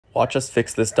Watch us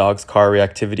fix this dog's car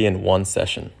reactivity in one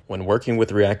session. When working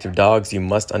with reactive dogs, you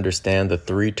must understand the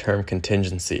three-term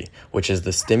contingency, which is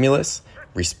the stimulus,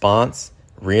 response,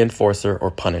 reinforcer, or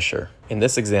punisher. In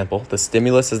this example, the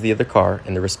stimulus is the other car,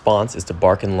 and the response is to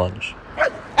bark and lunge.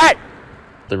 Hey!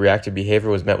 The reactive behavior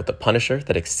was met with a punisher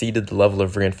that exceeded the level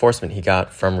of reinforcement he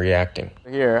got from reacting.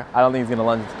 Here, I don't think he's gonna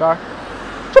lunge his car.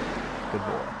 Good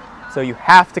boy. So you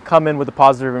have to come in with a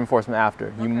positive reinforcement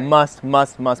after. You must.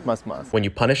 When you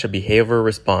punish a behavioral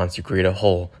response, you create a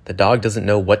hole. The dog doesn't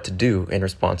know what to do in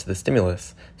response to the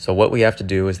stimulus. So what we have to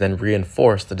do is then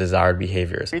reinforce the desired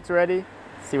behaviors. Treats ready.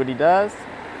 See what he does.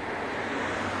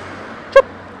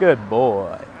 Good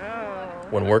boy.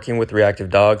 When working with reactive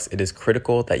dogs, it is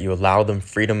critical that you allow them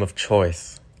freedom of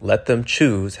choice. Let them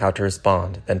choose how to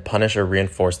respond, then punish or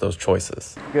reinforce those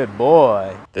choices. Good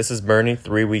boy. This is Bernie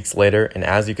 3 weeks later, and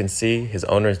as you can see, his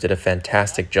owners did a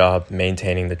fantastic job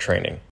maintaining the training.